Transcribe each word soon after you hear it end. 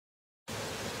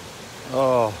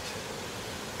Oh,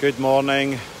 good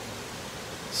morning.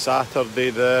 Saturday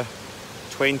the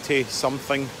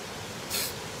 20-something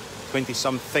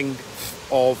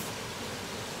of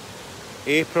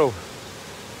April.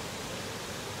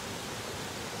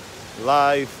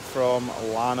 Live from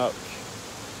Lanark.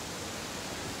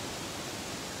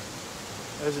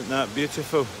 Isn't that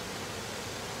beautiful?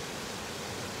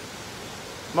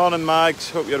 Morning Mags,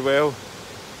 hope you're well.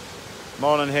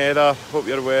 Morning Heather, hope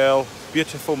you're well.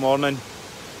 Beautiful morning.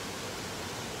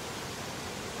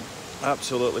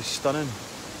 Absolutely stunning.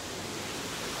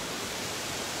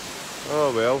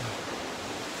 Oh well.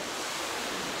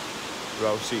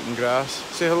 Ralph's eating grass.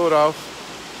 Say hello,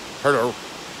 Ralph. Hello.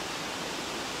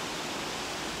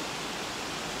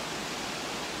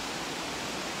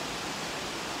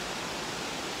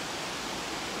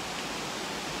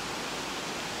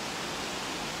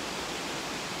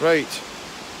 Right.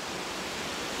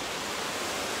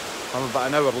 I'm about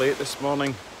an hour late this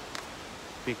morning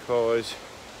because,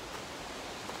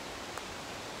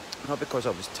 not because I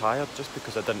was tired, just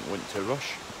because I didn't want to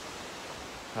rush,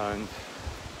 and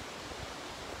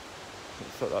I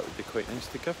thought that would be quite nice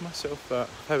to give myself that.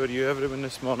 How are you everyone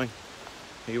this morning?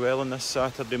 Are you well on this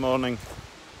Saturday morning?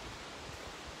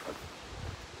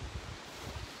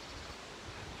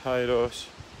 Hi Ross.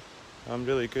 I'm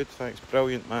really good, thanks.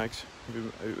 Brilliant Mags.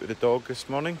 Been out with the dog this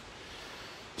morning.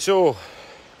 So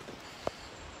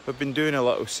we've been doing a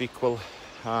little sequel,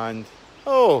 and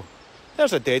oh,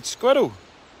 there's a dead squirrel.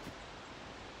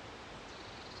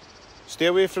 Stay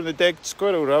away from the dead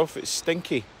squirrel, Ralph, it's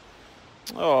stinky.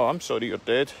 Oh, I'm sorry you're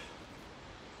dead.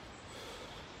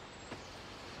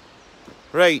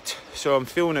 Right, so I'm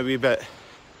feeling a wee bit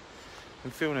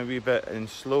in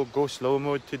go slow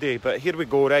mode today, but here we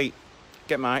go. Right,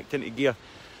 get my act into gear.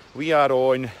 We're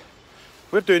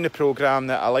doing the programme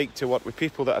that I like to work with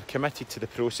people that are committed to the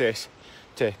process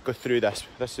to go through this.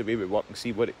 This is the way we work and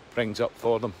see what it brings up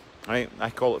for them. Right, I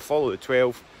call it Follow the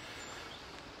 12.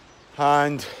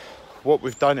 And what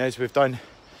we've done is we've done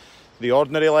the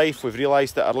ordinary life. We've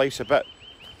realised that our life's a bit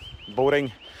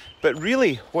boring. But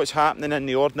really what's happening in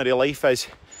the ordinary life is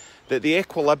that the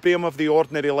equilibrium of the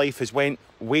ordinary life has went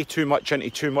way too much into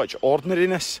too much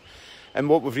ordinariness. And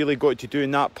what we've really got to do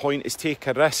in that point is take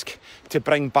a risk to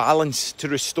bring balance, to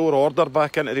restore order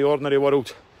back into the ordinary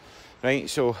world. Right,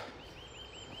 so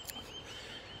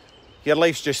your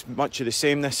life's just much of the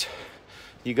sameness.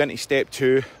 You go into step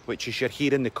 2, which is you're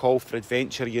hearing the call for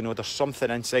adventure. You know, there's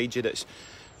something inside you that's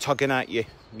tugging at you.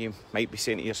 You might be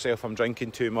saying to yourself, I'm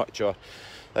drinking too much, or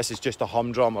this is just a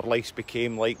humdrum, or life's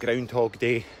became like Groundhog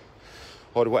Day,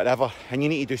 or whatever. And you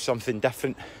need to do something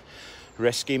different,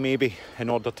 risky maybe, in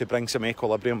order to bring some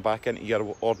equilibrium back into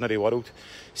your ordinary world.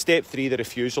 Step 3, the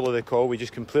refusal of the call. We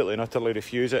just completely and utterly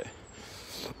refuse it.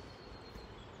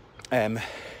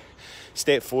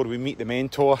 Step 4, we meet the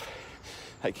mentor.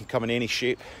 That can come in any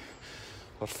shape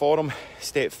or form.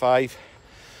 Step 5,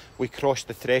 we cross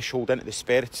the threshold into the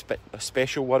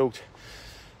special world.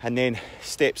 And then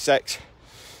step 6,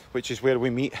 which is where we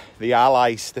meet the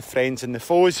allies, the friends and the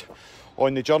foes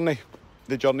on the journey.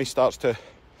 The journey starts to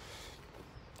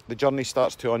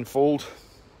unfold.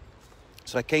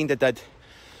 So I kind of did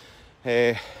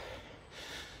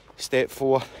step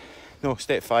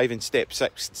 5 and step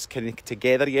 6 kind of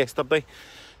together yesterday.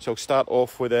 So I'll start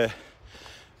off with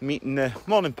meeting the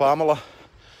morning Pamela.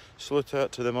 Slow to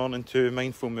the morning too.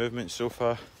 Mindful movement so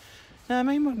far. Nah,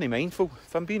 mine weren't mindful.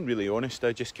 If I'm being really honest,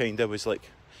 I just kind of was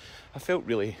like, I felt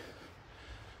really,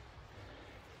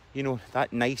 you know,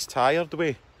 that nice tired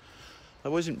way. I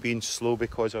wasn't being slow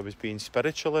because I was being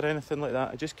spiritual or anything like that.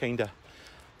 I just kind of,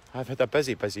 I've had a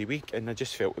busy week and I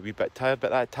just felt a wee bit tired, but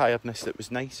that tiredness, that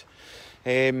was nice.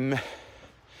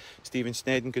 Stephen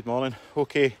Snedden, good morning.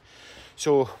 Okay,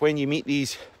 so when you meet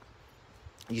these,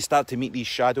 you start to meet these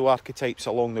shadow archetypes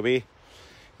along the way.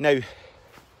 Now,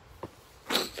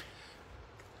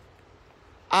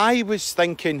 I was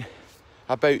thinking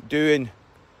about doing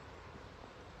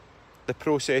the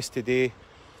process today,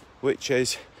 which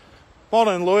is,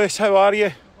 morning Lewis, how are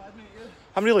you? Bad, mate, you?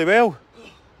 I'm really well.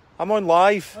 I'm on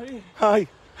live. Are you? Hi.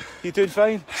 You doing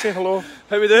fine? Say hello.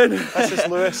 How we doing? This is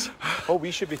Lewis. Oh,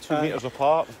 we should be 2 metres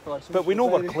apart. But we know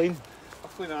we're clean. I'm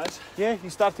clean as. Yeah, you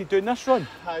started doing this run?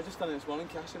 I just done it this morning,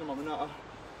 Cassie and my mum and that are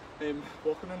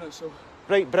walking on it, so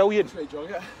Right, brilliant. just ready to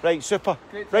jog it. Right, super.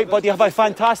 Great. Right, buddy, have a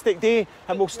fantastic day.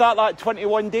 And we'll start that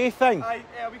 21-day thing. Aye,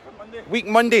 yeah, week on Monday. Week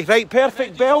Monday. Right,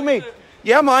 perfect. Bell me.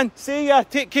 Yeah, man. See ya.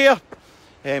 Take care.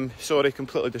 Sorry,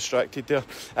 completely distracted there.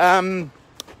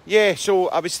 Yeah, so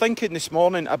I was thinking this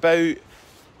morning about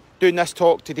doing this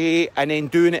talk today and then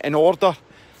doing it in order.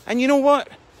 And you know what?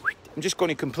 I'm just going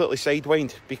to completely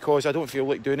sidewind because I don't feel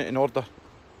like doing it in order.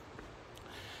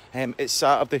 It's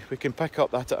Saturday, we can pick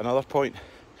up that at another point.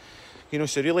 You know,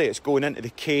 so really it's going into the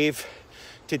cave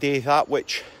today. That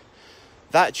which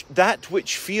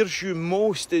fears you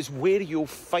most is where you'll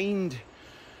find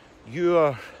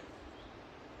your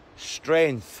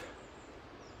strength,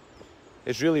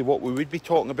 is really what we would be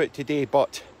talking about today.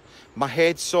 But my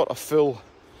head's sort of full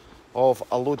of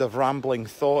a load of rambling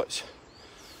thoughts,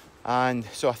 and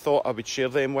so I thought I would share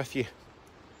them with you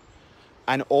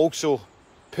and also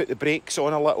put the brakes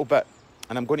on a little bit,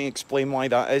 and I'm going to explain why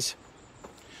that is.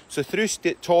 So through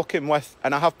talking with,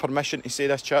 and I have permission to say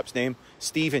this chap's name,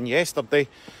 Stephen, yesterday.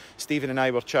 Stephen and I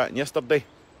were chatting yesterday,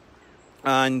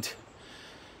 and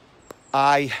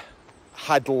I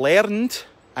had learned,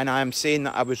 and I'm saying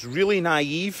that I was really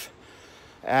naive,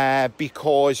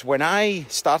 because when I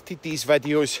started these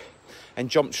videos and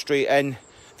jumped straight in,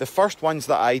 the first ones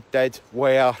that I did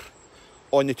were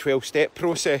on the 12-step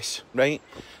process, right?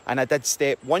 And I did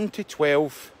step 1 to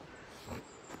 12,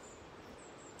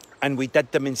 and we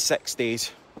did them in 6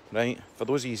 days, right? For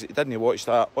those of you that didn't watch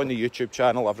that, on the YouTube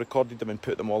channel, I've recorded them and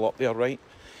put them all up there, right?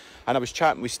 And I was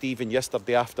chatting with Stephen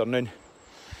yesterday afternoon,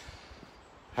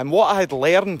 and what I had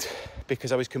learned,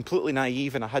 because I was completely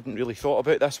naive and I hadn't really thought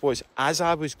about this, was as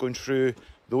I was going through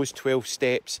those 12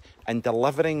 steps and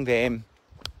delivering them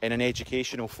in an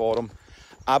educational forum,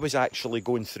 I was actually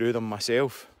going through them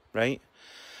myself, right?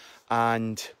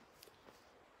 And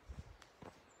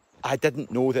I didn't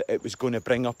know that it was going to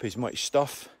bring up as much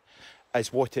stuff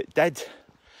as what it did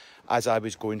as I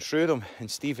was going through them. And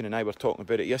Stephen and I were talking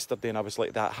about it yesterday, and I was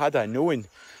like, that had I known,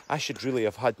 I should really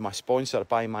have had my sponsor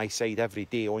by my side every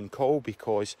day on call,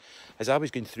 because as I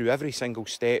was going through every single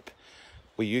step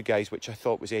with you guys, which I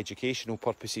thought was educational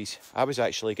purposes, I was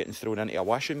actually getting thrown into a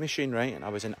washing machine, right? And I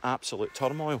was in absolute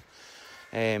turmoil.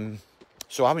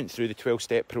 So I went through the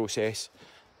 12-step process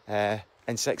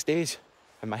in 6 days,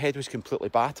 and my head was completely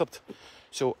battered.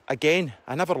 So again,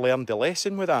 I never learned the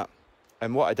lesson with that.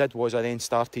 And what I did was I then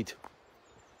started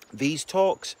these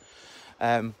talks,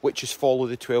 which is Follow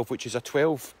the 12, which is a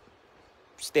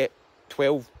 12-step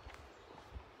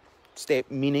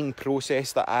meaning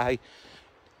process that I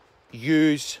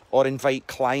use or invite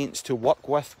clients to work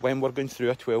with when we're going through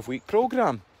a 12-week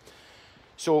program.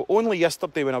 So only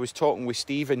yesterday when I was talking with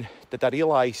Stephen did I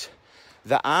realise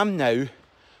that I'm now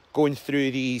going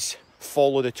through these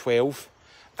Follow the 12,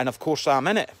 and of course I'm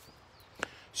in it.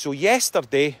 So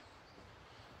yesterday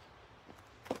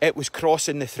it was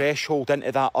crossing the threshold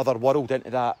into that other world, into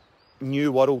that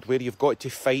new world where you've got to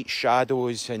fight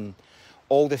shadows and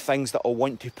all the things that will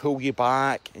want to pull you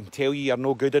back and tell you you're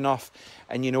no good enough,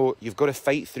 and you know you've got to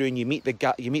fight through, and you meet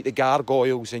the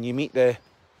gargoyles, and you meet the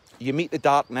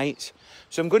dark knights.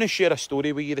 So I'm going to share a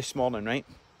story with you this morning, right?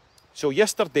 So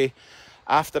yesterday,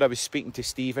 after I was speaking to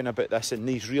Stephen about this and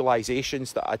these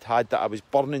realisations that I'd had, that I was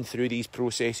burning through these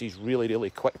processes really, really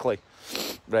quickly,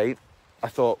 right? I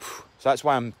thought, so that's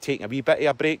why I'm taking a wee bit of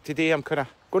a break today. I'm kind of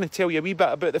going to tell you a wee bit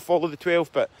about the Follow the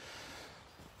 12, but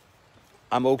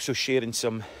I'm also sharing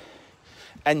some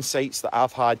insights that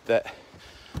I've had that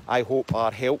I hope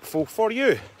are helpful for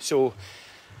you. So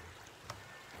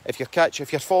if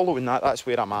you're following that, that's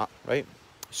where I'm at, right?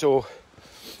 So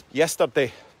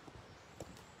yesterday,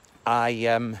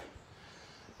 I'm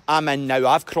in now.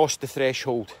 I've crossed the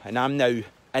threshold, and I'm now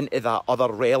into that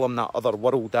other realm, that other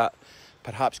world that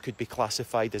perhaps could be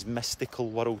classified as mystical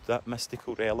world, that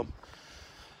mystical realm.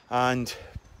 And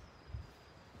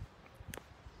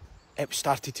it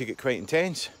started to get quite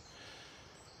intense.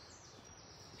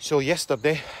 So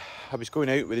yesterday, I was going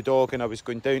out with the dog, and I was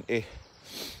going down a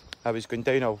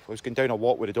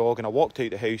walk with the dog, and I walked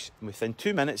out the house, and within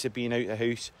 2 minutes of being out the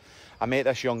house, I met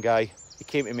this young guy. He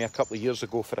came to me a couple of years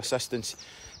ago for assistance.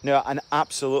 Now, an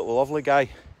absolutely lovely guy,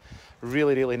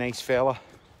 really, really nice fella.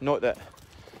 Not that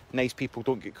nice people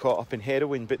don't get caught up in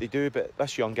heroin, but they do. But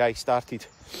this young guy started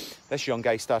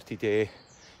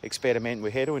experimenting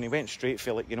with heroin. He went straight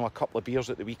for a couple of beers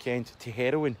at the weekend to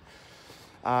heroin,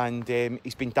 and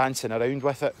he's been dancing around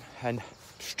with it. And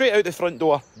straight out the front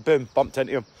door, boom, bumped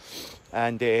into him.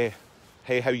 And hey,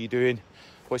 how you doing?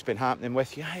 What's been happening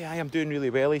with you? Aye, I'm doing really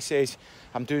well, he says.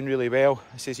 I'm doing really well.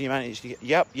 I says, you managed to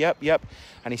get, yep.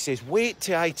 And he says, wait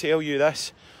till I tell you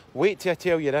this.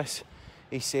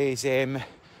 He says,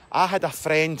 I had a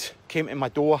friend came to my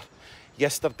door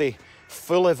yesterday,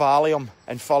 full of Valium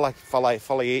and full of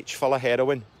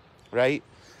heroin, right?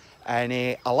 And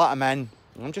I let him in.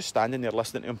 I'm just standing there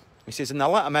listening to him. He says, and I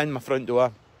let him in my front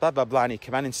door, blah, blah, blah. And he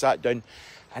came in and sat down,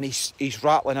 and he's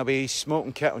rattling away. He's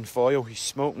smoking kit and foil.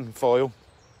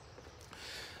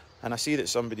 and I see that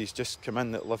somebody's just come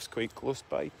in that lives quite close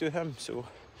by to him, so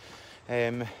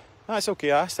that's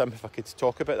okay. I asked him if I could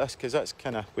talk about this, because that's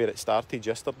kind of where it started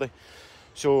yesterday.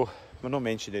 So we're not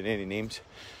mentioning any names.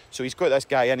 So he's got this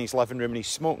guy in his living room and he's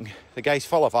smoking. The guy's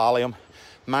full of Valium,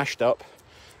 mashed up,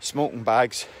 smoking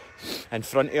bags in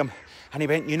front of him. And he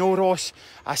went, you know, Ross,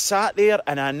 I sat there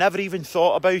and I never even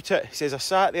thought about it. He says, I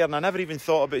sat there and I never even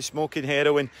thought about smoking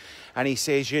heroin. And he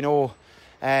says, you know,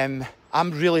 I'm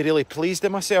really, really pleased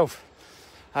with myself.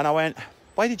 And I went,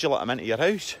 why did you let him into your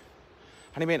house?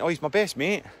 And he went, oh, he's my best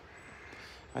mate.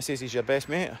 I says, he's your best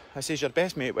mate? I says, your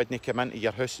best mate wouldn't come into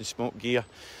your house and smoke gear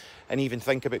and even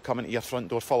think about coming to your front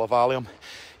door full of Valium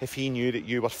if he knew that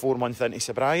you were 4 months into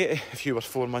sobriety, if you were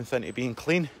 4 months into being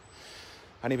clean.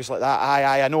 And he was like that,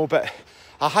 aye, I know, but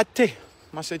I had to.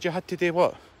 I said, you had to do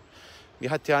what? You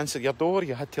had to answer your door,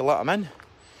 you had to let him in.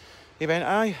 He went,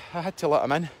 aye, I had to let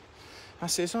him in. I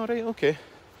says, all right, okay.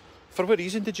 For what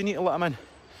reason did you need to let him in?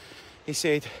 He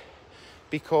said,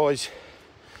 because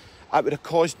it would have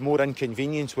caused more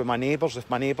inconvenience with my neighbours if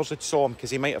my neighbours had saw him,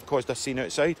 because he might have caused a scene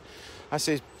outside. I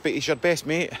says, but he's your best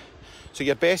mate. So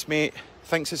your best mate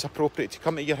thinks it's appropriate to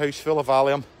come to your house full of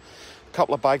Valium, a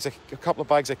couple of bags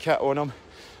of kit on him,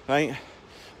 right?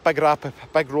 Big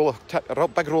roll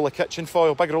of kitchen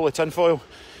foil, big roll of tin foil.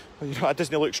 You know, that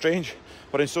doesn't look strange.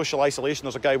 We're in social isolation,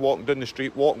 there's a guy walking down the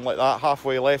street, walking like that,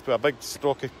 halfway left with a big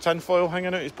stroke of tin foil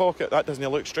hanging out his pocket. That doesn't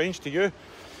look strange to you.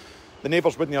 The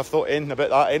neighbours wouldn't have thought anything about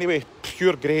that anyway.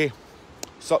 Pure grey,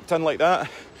 sucked in like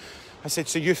that. I said,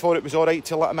 so you thought it was all right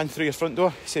to let him in through your front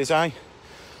door? He says, aye.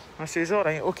 I says, all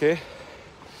right, okay.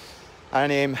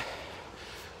 And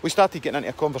we started getting into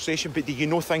a conversation, but do you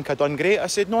not think I done great? I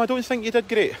said, no, I don't think you did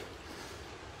great.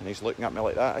 And he's looking at me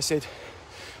like that. I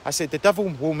said, the devil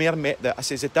will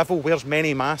the devil wears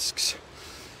many masks.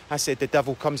 I said, the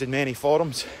devil comes in many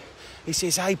forms. He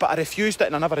says, aye, but I refused it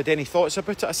and I never had any thoughts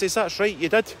about it. I says, that's right, you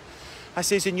did. I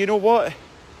says, and you know what?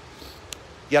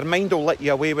 Your mind will let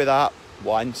you away with that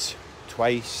once,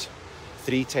 twice,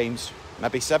 3 times,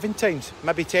 maybe 7 times,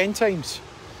 maybe 10 times.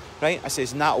 Right? I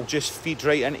says, and that'll just feed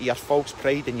right into your false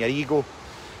pride and your ego.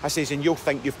 I says, and you'll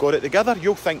think you've got it together.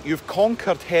 You'll think you've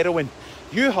conquered heroin.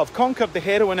 You have conquered the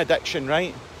heroin addiction,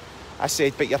 right? I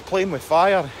said, but you're playing with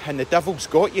fire and the devil's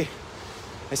got you.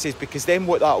 I says, because then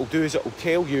what that'll do is it'll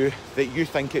tell you that you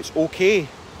think it's okay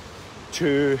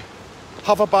to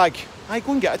have a bag. I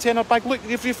go and get a tenner bag. Look,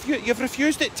 you've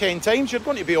refused it 10 times. You're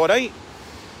going to be all right.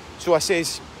 So I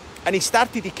says, and he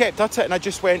kept at it, and I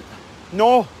just went,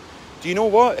 no. Do you know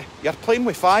what? You're playing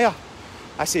with fire.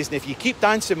 I says, and if you keep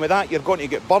dancing with that, you're going to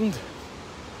get burned.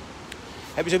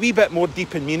 It was a wee bit more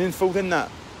deep and meaningful than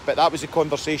that. But that was a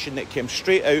conversation that came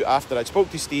straight out after I'd spoke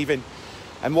to Stephen.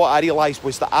 And what I realised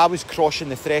was that I was crossing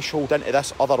the threshold into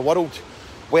this other world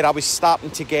where I was starting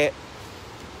to get,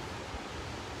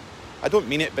 I don't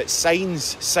mean it, but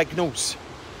signs, signals,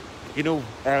 you know.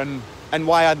 And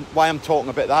why I'm talking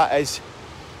about that is,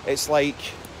 it's like,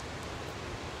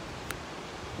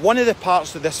 one of the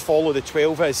parts of this follow the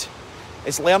 12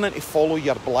 is learning to follow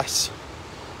your bliss.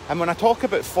 And when I talk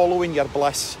about following your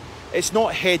bliss, it's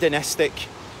not hedonistic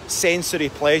sensory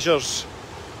pleasures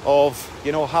of,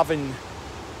 you know, having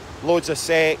loads of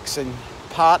sex and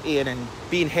partying and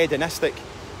being hedonistic.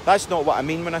 That's not what I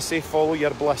mean when I say follow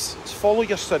your bliss. It's follow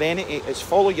your serenity. It's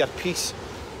follow your peace.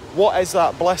 What is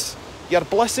that bliss? Your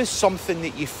bliss is something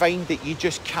that you find that you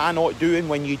just cannot do, and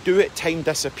when you do it, time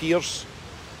disappears,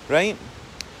 right?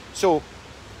 So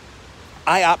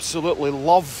I absolutely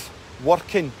love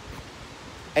working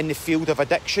in the field of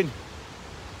addiction.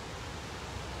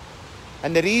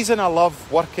 And the reason I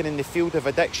love working in the field of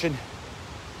addiction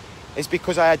is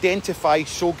because I identify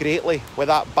so greatly with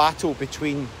that battle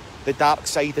between the dark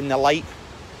side and the light.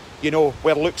 You know,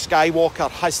 where Luke Skywalker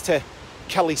has to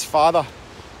kill his father,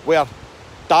 where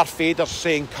Darth Vader's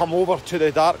saying, come over to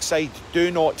the dark side,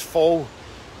 do not fall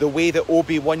the way that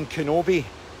Obi-Wan Kenobi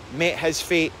met his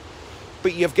fate.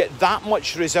 But you've got that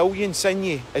much resilience in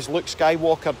you, as Luke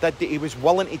Skywalker did, that he was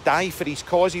willing to die for his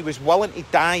cause. He was willing to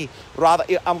die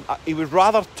he would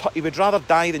rather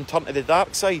die than turn to the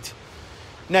dark side.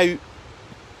 Now,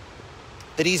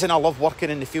 the reason I love working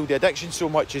in the field of addiction so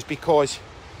much is because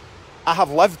I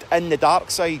have lived in the dark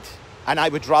side, and I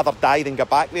would rather die than go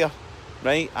back there,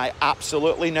 right? I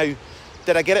absolutely. Now,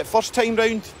 did I get it first time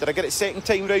round? Did I get it second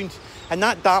time round? And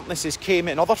that darkness has came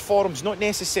in other forms, not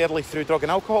necessarily through drug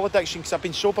and alcohol addiction, because I've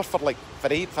been sober for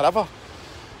forever.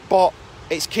 But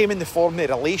it's came in the form of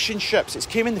relationships. It's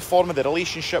came in the form of the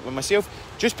relationship with myself.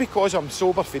 Just because I'm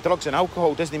sober for drugs and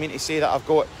alcohol doesn't mean to say that I've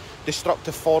got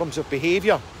destructive forms of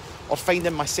behaviour or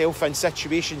finding myself in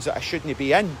situations that I shouldn't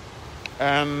be in.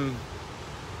 And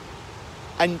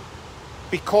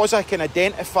because I can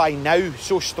identify now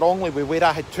so strongly with where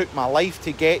I had took my life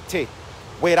to get to,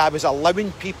 where I was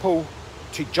allowing people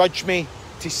to judge me,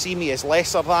 to see me as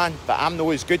lesser than, that I'm not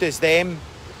as good as them,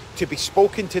 to be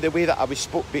spoken to the way that I was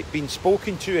being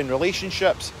spoken to in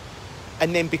relationships.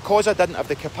 And then because I didn't have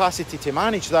the capacity to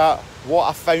manage that, what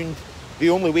I found the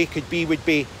only way could be would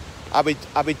be I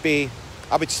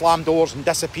would slam doors and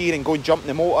disappear and go and jump in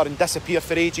the motor and disappear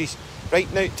for ages.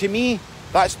 Right now, to me,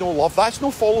 that's no love. That's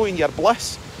no following your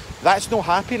bliss. That's no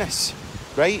happiness,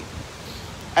 right?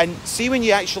 And see, when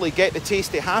you actually get the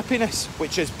taste of happiness,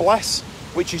 which is bliss,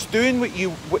 which is doing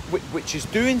which is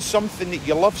doing something that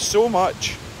you love so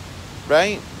much,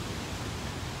 right?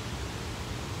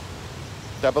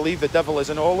 I believe the devil is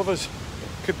in all of us.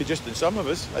 Could be just in some of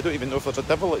us. I don't even know if there's a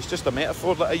devil. It's just a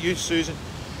metaphor that I use, Susan.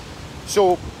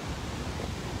 So,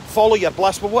 follow your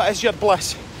bliss. Well, what is your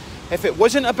bliss? If it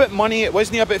wasn't about money, it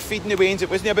wasn't about feeding the wains, it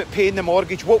wasn't about paying the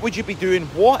mortgage, what would you be doing?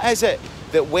 What is it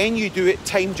that when you do it,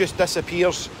 time just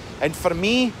disappears? And for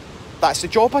me, that's the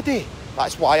job I do.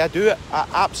 That's why I do it.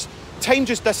 Time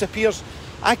just disappears.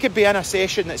 I could be in a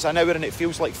session that's an hour and it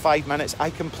feels like 5 minutes. I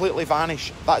completely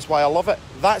vanish. That's why I love it.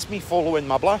 That's me following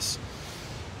my bliss.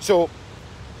 So,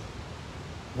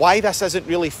 why this isn't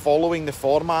really following the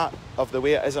format of the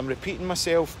way it is, I'm repeating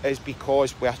myself, is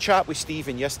because with a chat with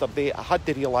Stephen yesterday, I had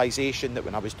the realisation that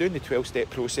when I was doing the 12-step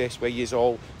process with yous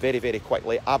all very, very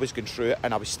quickly, I was going through it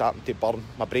and I was starting to burn.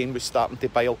 My brain was starting to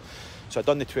bile. So I'd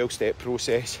done the 12-step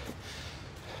process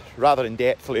rather in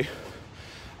depthly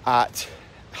at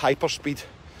hyperspeed,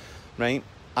 right?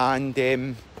 And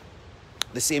the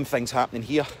same thing's happening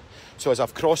here. So as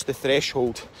I've crossed the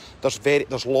threshold,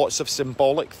 there's lots of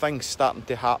symbolic things starting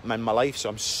to happen in my life, so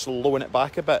I'm slowing it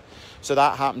back a bit. So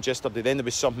that happened yesterday. Then there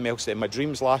was something else in my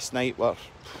dreams last night where,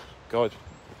 God,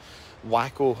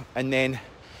 wacko. And then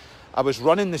I was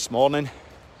running this morning,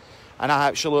 and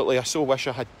I so wish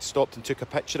I had stopped and took a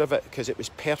picture of it, because it was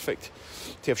perfect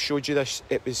to have showed you this.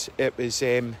 It was at the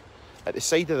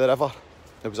side of the river.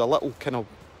 There was a little kind of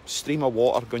stream of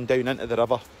water going down into the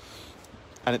river.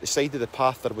 And at the side of the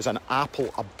path there was an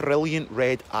apple, a brilliant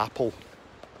red apple,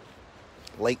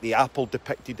 like the apple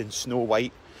depicted in Snow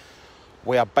White,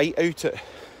 with a bite out it.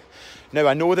 Now,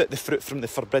 I know that the fruit from the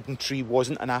forbidden tree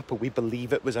wasn't an apple. We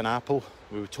believe it was an apple.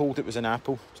 We were told it was an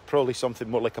apple. It's probably something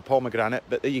more like a pomegranate,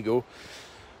 but there you go.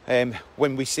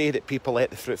 When we say that people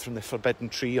ate the fruit from the forbidden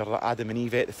tree, or that Adam and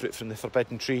Eve ate the fruit from the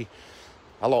forbidden tree,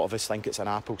 a lot of us think it's an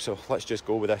apple, so let's just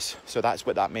go with this. So that's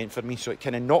what that meant for me. So it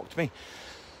kind of knocked me.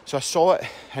 So I saw it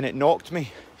and it knocked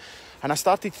me, and I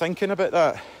started thinking about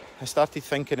that. I started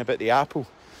thinking about the apple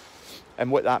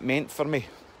and what that meant for me.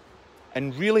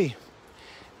 And really,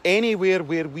 anywhere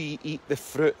where we eat the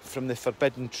fruit from the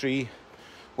forbidden tree,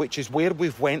 which is where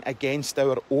we've went against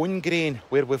our own grain,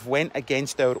 where we've went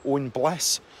against our own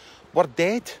bliss, we're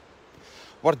dead.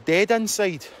 We're dead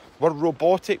inside. We're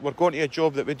robotic. We're going to a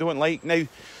job that we don't like. Now,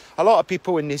 a lot of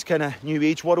people in this kind of new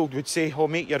age world would say, oh,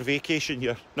 make your vocation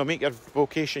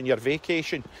your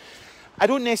vacation. I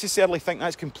don't necessarily think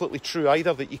that's completely true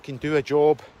either, that you can do a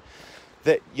job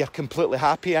that you're completely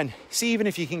happy in. See, even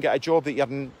if you can get a job that you're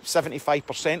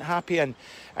 75% happy in,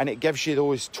 and it gives you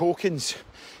those tokens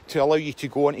to allow you to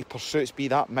go into pursuits, be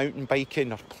that mountain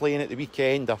biking or playing at the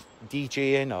weekend or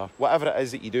DJing or whatever it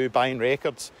is that you do, buying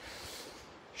records.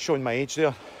 Showing my age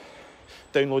there.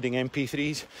 Downloading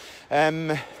MP3s.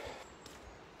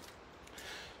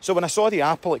 So when I saw the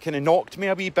apple, it kind of knocked me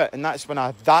a wee bit, and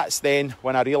that's then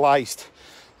when I realised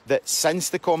that since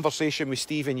the conversation with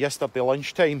Stephen yesterday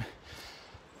lunchtime,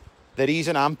 the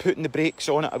reason I'm putting the brakes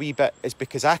on it a wee bit is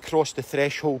because I crossed the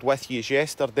threshold with you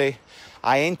yesterday.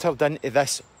 I entered into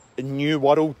this new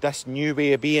world, this new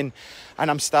way of being,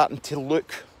 and I'm starting to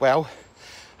look, well,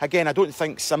 again, I don't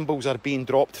think symbols are being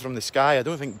dropped from the sky. I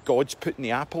don't think God's putting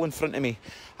the apple in front of me.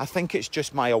 I think it's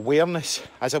just my awareness.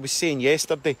 As I was saying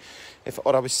yesterday,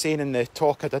 or I was saying in the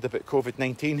talk I did about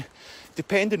COVID-19,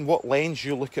 depending what lens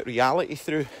you look at reality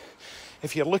through.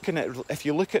 If you look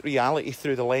at reality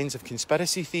through the lens of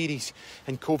conspiracy theories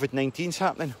and COVID-19's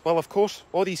happening, well, of course,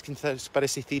 all these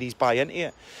conspiracy theories buy into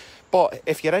it. But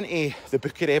if you're into the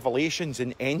book of Revelations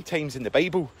and end times in the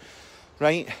Bible,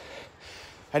 right?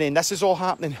 And then this is all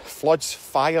happening. Floods,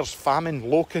 fires, famine,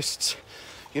 locusts,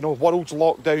 world's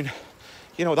locked down.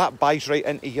 That buys right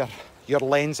into your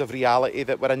lens of reality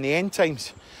that we're in the end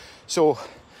times. So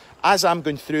as I'm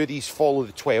going through these follow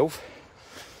the 12,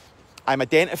 I'm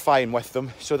identifying with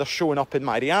them, so they're showing up in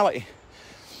my reality.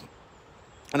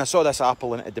 And I saw this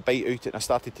apple and it had to bite out, and I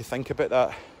started to think about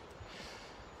that.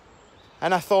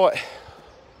 And I thought,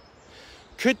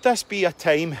 could this be a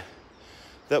time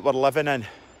that we're living in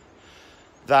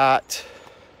that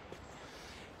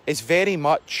is very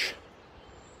much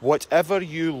whatever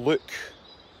you look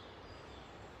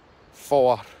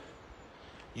for,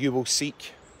 you will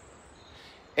seek.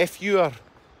 If you are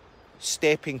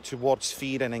stepping towards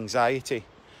fear and anxiety,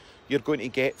 you're going to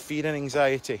get fear and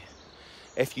anxiety.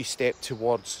 If you step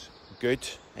towards good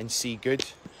and see good,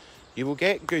 you will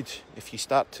get good. If you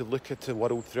start to look at the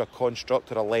world through a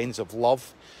construct or a lens of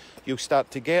love, you'll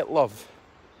start to get love.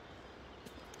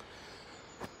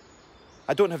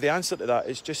 I don't have the answer to that,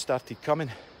 it's just started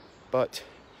coming. But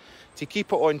to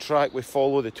keep it on track, we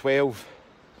follow the 12.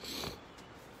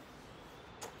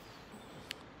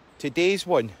 Today's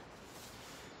one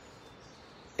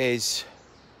is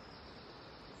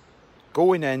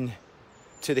going in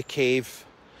to the cave,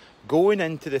 going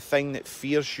into the thing that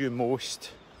fears you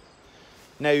most.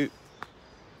 Now,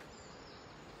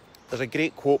 there's a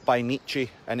great quote by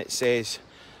Nietzsche, and it says,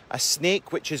 "A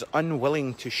snake which is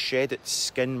unwilling to shed its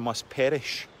skin must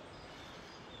perish."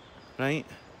 Right?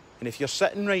 And if you're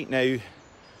sitting right now,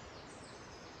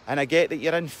 and I get that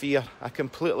you're in fear, I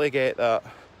completely get that.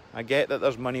 I get that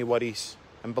there's money worries.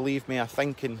 And believe me, I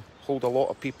think and hold a lot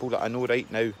of people that I know right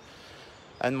now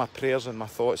in my prayers and my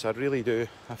thoughts. I really do.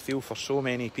 I feel for so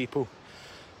many people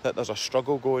that there's a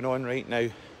struggle going on right now.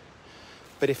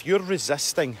 But if you're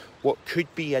resisting what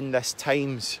could be in this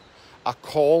times a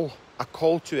call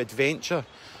to adventure,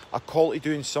 a call to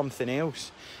doing something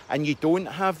else, and you don't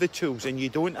have the tools and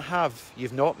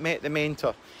you've not met the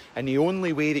mentor, and the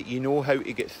only way that you know how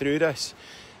to get through this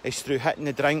is through hitting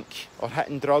the drink or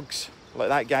hitting drugs, like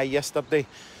that guy yesterday,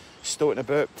 stoating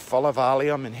about full of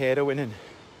Valium and heroin. And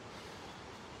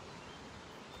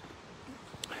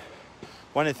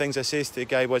one of the things I says to the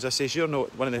guy was,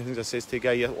 one of the things I says to the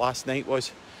guy last night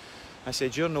was, I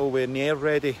said, "You're nowhere near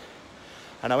ready."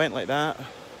 And I went like that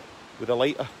with a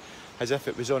lighter, as if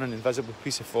it was on an invisible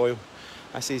piece of foil.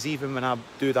 I says, even when I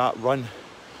do that run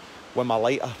with my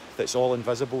lighter that's all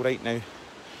invisible right now,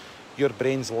 your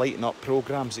brain's lighting up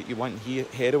programs that you want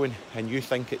heroin, and you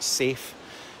think it's safe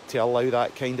to allow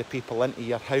that kind of people into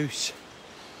your house.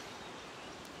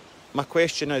 My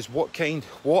question is, what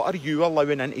are you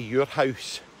allowing into your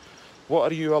house?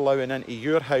 What are you allowing into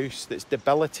your house that's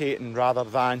debilitating rather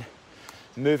than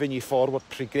moving you forward,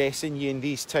 progressing you in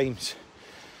these times?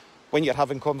 When you're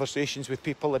having conversations with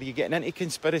people, are you getting into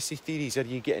conspiracy theories? Are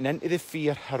you getting into the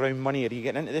fear around money? Are you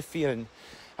getting into the fear and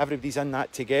everybody's in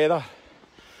that together?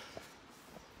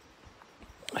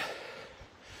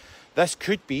 This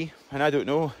could be, and I don't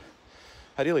know,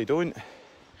 I really don't.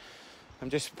 I'm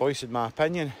just voicing my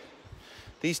opinion.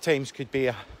 These times could be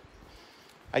a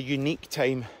unique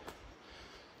time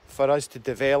for us to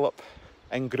develop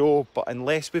and grow, but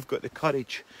unless we've got the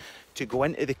courage to go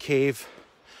into the cave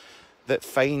that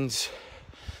finds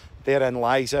therein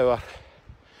lies our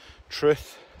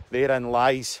truth, therein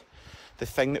lies the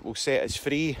thing that will set us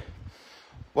free,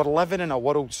 we're living in a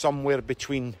world somewhere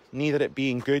between neither it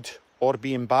being good or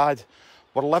being bad.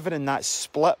 We're living in that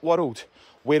split world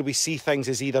where we see things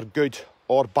as either good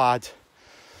or bad.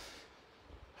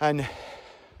 And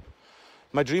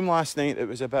my dream last night, it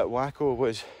was a bit wacko,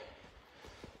 was,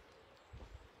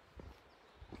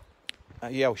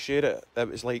 I'll share it. It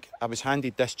was like I was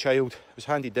handed this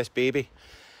baby,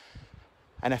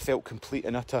 and I felt complete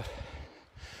and utter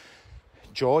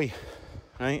joy,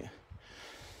 right?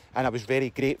 And I was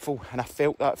very grateful, and I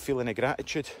felt that feeling of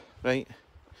gratitude, right?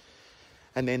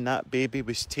 And then that baby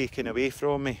was taken away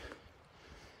from me,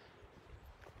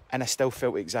 and I still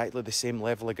felt exactly the same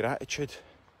level of gratitude.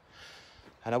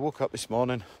 And I woke up this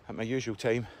morning at my usual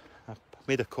time. I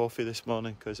made a coffee this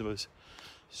morning because I was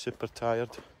super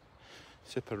tired,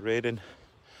 super raring.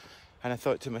 And I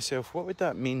thought to myself, what would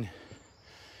that mean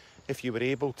if you were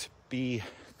able to be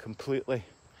completely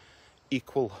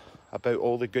equal about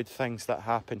all the good things that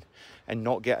happen and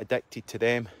not get addicted to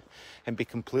them, and be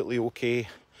completely okay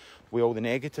with all the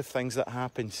negative things that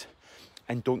happens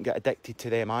and don't get addicted to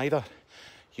them either?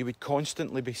 You would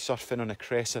constantly be surfing on a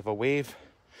crest of a wave.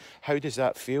 How does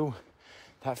that feel?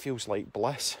 That feels like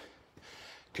bliss.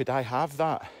 Could I have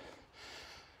that?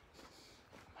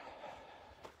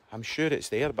 I'm sure it's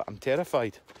there, but I'm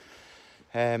terrified.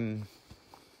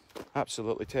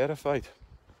 Absolutely terrified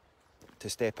to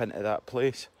step into that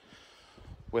place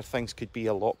where things could be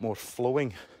a lot more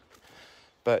flowing.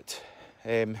 But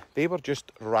they were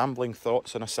just rambling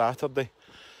thoughts on a Saturday,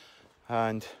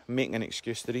 and making an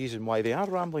excuse. The reason why they are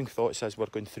rambling thoughts is we're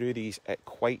going through these at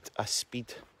quite a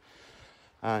speed,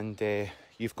 and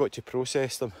you've got to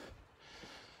process them.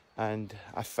 And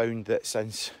I found that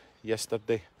since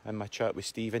yesterday in my chat with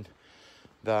Stephen,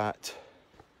 that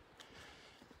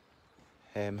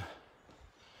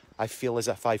I feel as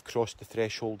if I've crossed the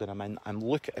threshold and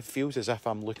it feels as if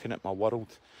I'm looking at my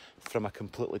world from a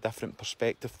completely different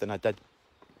perspective than I did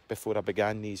before I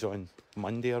began these on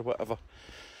Monday or whatever.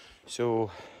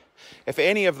 So if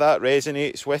any of that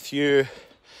resonates with you,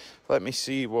 let me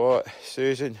see what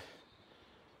Susan.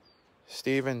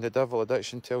 Stephen, the devil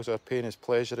addiction tells our pain is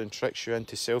pleasure and tricks you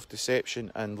into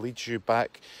self-deception and leads you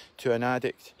back to an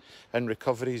addict. In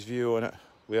recovery's view on it,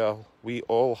 we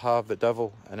all have the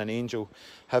devil and an angel,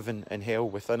 heaven and hell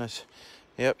within us.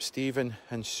 Yep, Stephen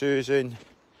and Susan.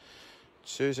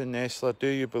 Susan Nestler, do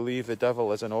you believe the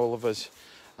devil is in all of us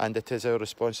and it is our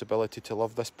responsibility to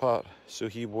love this part so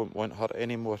he won't want her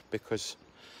anymore? Because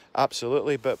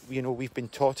absolutely, but you know, we've been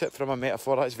taught it from a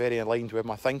metaphor that's very aligned with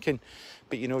my thinking.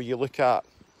 But you know, you look at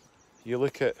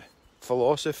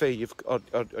philosophy, or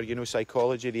you know,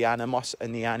 psychology, the animus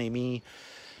and the anime.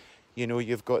 You know,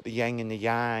 you've got the yin and the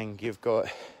yang, you've got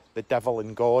the devil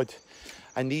and God,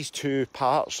 and these two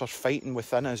parts are fighting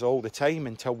within us all the time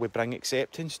until we bring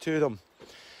acceptance to them.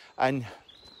 And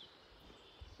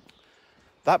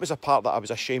that was a part that I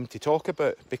was ashamed to talk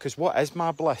about, because what is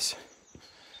my bliss?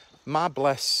 My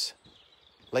bliss,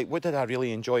 like, what did I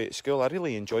really enjoy at school? I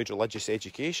really enjoyed religious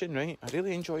education, right? I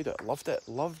really enjoyed it,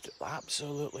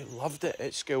 absolutely loved it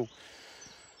at school.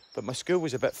 But my school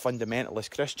was a bit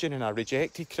fundamentalist Christian, and I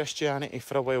rejected Christianity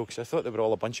for a while because I thought they were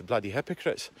all a bunch of bloody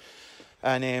hypocrites.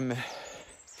 And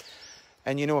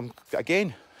you know, I'm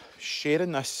again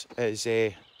sharing this as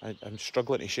I'm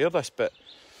struggling to share this, but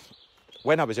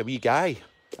when I was a wee guy,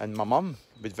 and my mum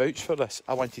would vouch for this,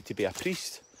 I wanted to be a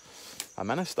priest, a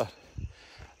minister.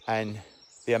 And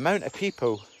the amount of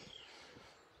people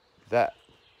that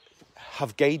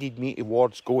have guided me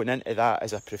towards going into that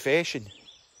as a profession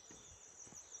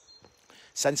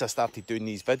since I started doing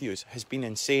these videos has been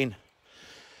insane.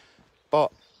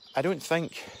 But I don't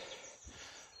think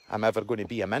I'm ever going to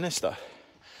be a minister.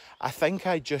 I think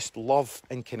I just love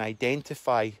and can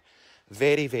identify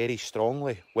very, very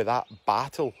strongly with that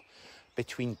battle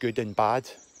between good and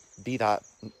bad. Be that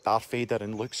Darth Vader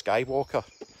and Luke Skywalker.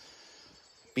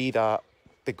 Be that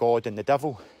the God and the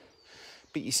devil.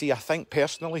 But you see, I think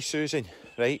personally, Susan,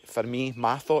 right, for me,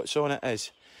 my thoughts on it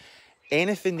is,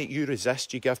 anything that you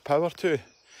resist, you give power to.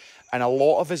 And a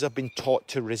lot of us have been taught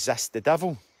to resist the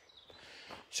devil.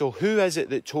 So who is it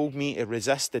that told me to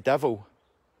resist the devil?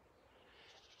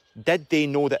 Did they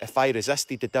know that if I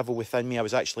resisted the devil within me, I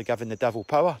was actually giving the devil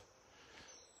power?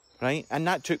 Right? And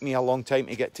that took me a long time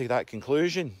to get to that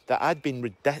conclusion, that I'd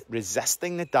been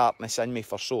resisting the darkness in me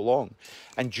for so long.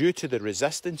 And due to the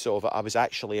resistance of it, I was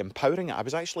actually empowering it. I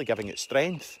was actually giving it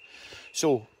strength.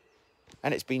 So,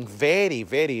 and it's been very,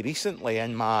 very recently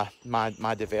in my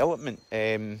development.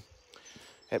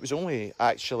 It was only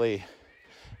actually,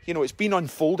 you know, it's been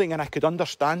unfolding, and I could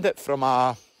understand it from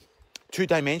a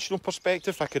two-dimensional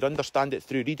perspective. I could understand it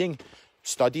through reading,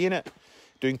 studying it,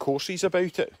 doing courses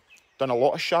about it. Done a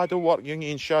lot of shadow work,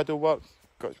 Jungian shadow work,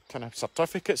 got kind of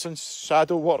certificates in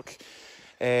shadow work.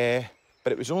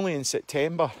 But it was only in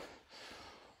September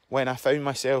when I found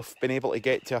myself being able to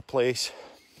get to a place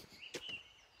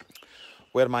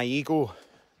where my ego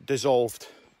dissolved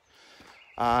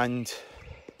and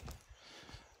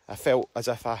I felt as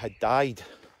if I had died.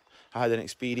 I had an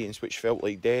experience which felt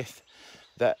like death,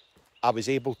 that I was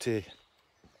able to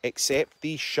accept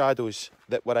these shadows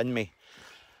that were in me.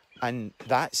 And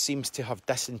that seems to have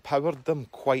disempowered them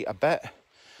quite a bit.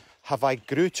 Have I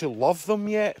grew to love them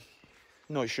yet?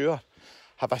 Not sure.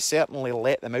 Have I certainly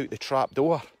let them out the trap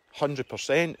door?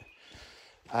 100%.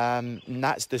 And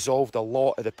that's dissolved a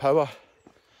lot of the power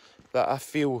that I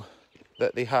feel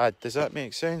that they had. Does that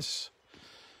make sense?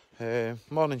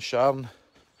 Morning, Sharon.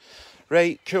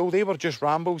 Right, cool. They were just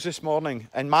rambles this morning.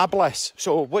 And my bliss.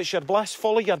 So what's your bliss?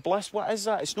 Follow your bliss. What is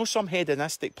that? It's no some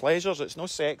hedonistic pleasures. It's no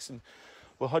sex and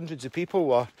with hundreds of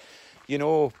people or, you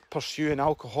know, pursuing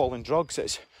alcohol and drugs.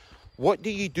 It's what do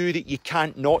you do that you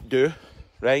can't not do,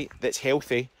 right? That's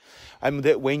healthy. And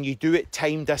that when you do it,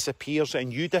 time disappears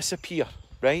and you disappear,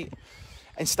 right?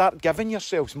 And start giving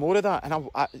yourselves more of that. And,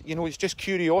 you know, it's just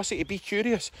curiosity. Be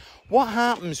curious. What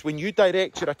happens when you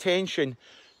direct your attention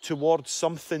towards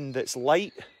something that's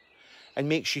light and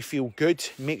makes you feel good,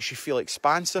 makes you feel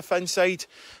expansive inside,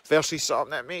 versus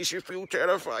something that makes you feel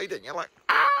terrified and you're like,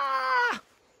 ah,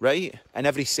 right? And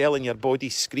every cell in your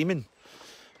body's screaming,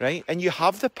 right? And you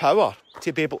have the power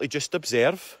to be able to just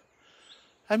observe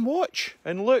and watch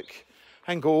and look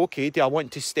and go, okay, do I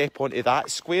want to step onto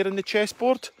that square in the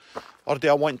chessboard? Or do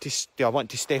I want to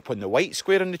step on the white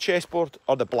square in the chessboard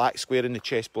or the black square in the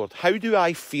chessboard? How do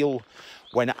I feel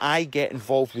when I get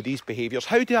involved with these behaviours?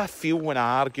 How do I feel when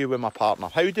I argue with my partner?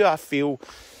 How do I feel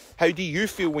How do you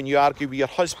feel when you argue with your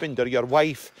husband or your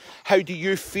wife? How do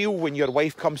you feel when your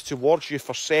wife comes towards you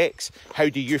for sex? How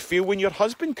do you feel when your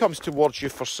husband comes towards you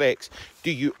for sex?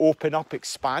 Do you open up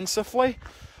expansively?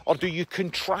 Or do you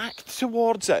contract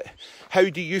towards it? How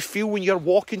do you feel when you're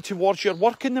walking towards your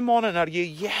work in the morning? Are you,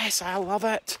 yes, I love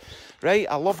it, right?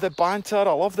 I love the banter,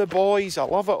 I love the boys, I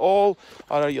love it all.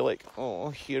 Or are you like,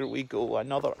 oh, here we go,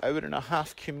 another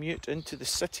hour-and-a-half commute into the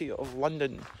city of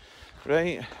London,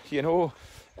 right? You know,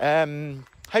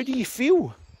 how do you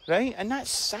feel, right? And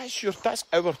that's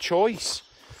our choice,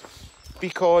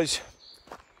 because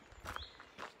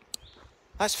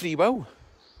that's free will.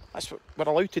 That's what we're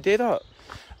allowed to do that.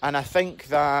 And I think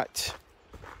that,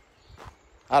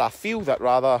 or I feel that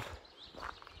rather,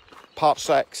 part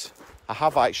 6, I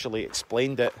have actually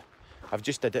explained it. I've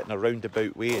just did it in a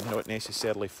roundabout way and not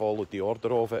necessarily followed the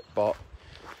order of it. But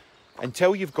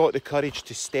until you've got the courage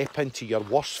to step into your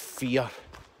worst fear,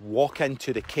 walk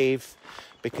into the cave,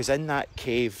 because in that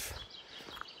cave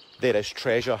there is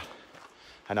treasure.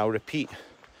 And I'll repeat,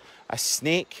 a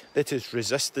snake that is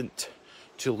resistant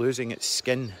to losing its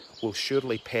skin will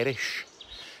surely perish.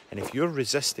 And if you're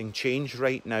resisting change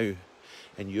right now,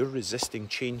 and you're resisting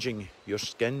changing your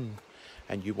skin,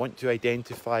 and you want to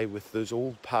identify with those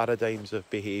old paradigms of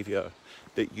behaviour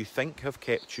that you think have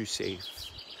kept you safe,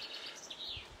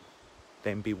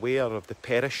 then beware of the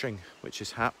perishing which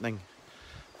is happening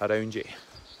around you,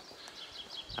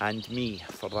 and me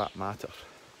for that matter.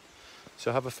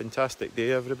 So have a fantastic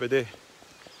day, everybody.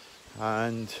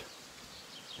 And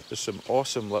there's some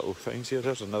awesome little things here.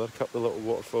 There's another couple of little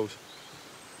waterfalls.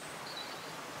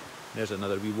 There's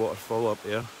another wee waterfall up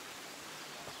there.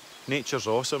 Nature's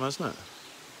awesome, isn't it?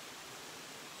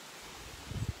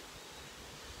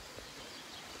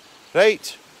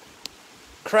 Right,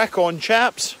 crack on,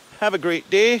 chaps. Have a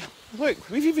great day. Look,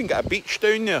 we've even got a beach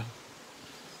down there.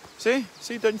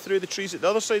 See down through the trees at the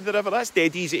other side of the river. That's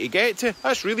dead easy to get to.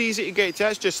 That's really easy to get to.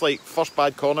 That's just like first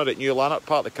bad corner at New Lanark.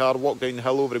 Park the car, walk down the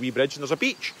hill over a wee bridge, and there's a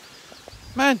beach.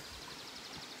 Man,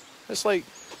 it's like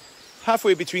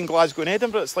halfway between Glasgow and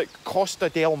Edinburgh. It's like Costa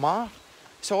del Mar.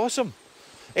 It's awesome.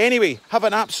 Anyway, have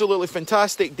an absolutely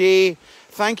fantastic day.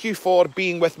 Thank you for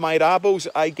being with my rabbles.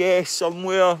 I guess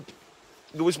somewhere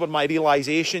those were my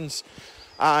realisations,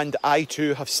 and I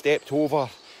too have stepped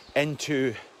over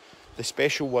into the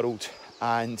special world,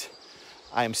 and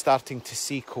I am starting to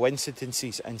see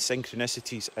coincidences and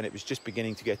synchronicities, and it was just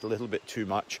beginning to get a little bit too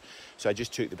much. So I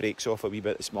just took the brakes off a wee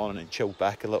bit this morning and chilled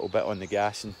back a little bit on the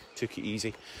gas and took it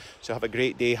easy. So have a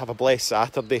great day, have a blessed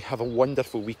Saturday, have a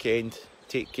wonderful weekend,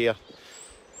 take care.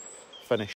 Finish.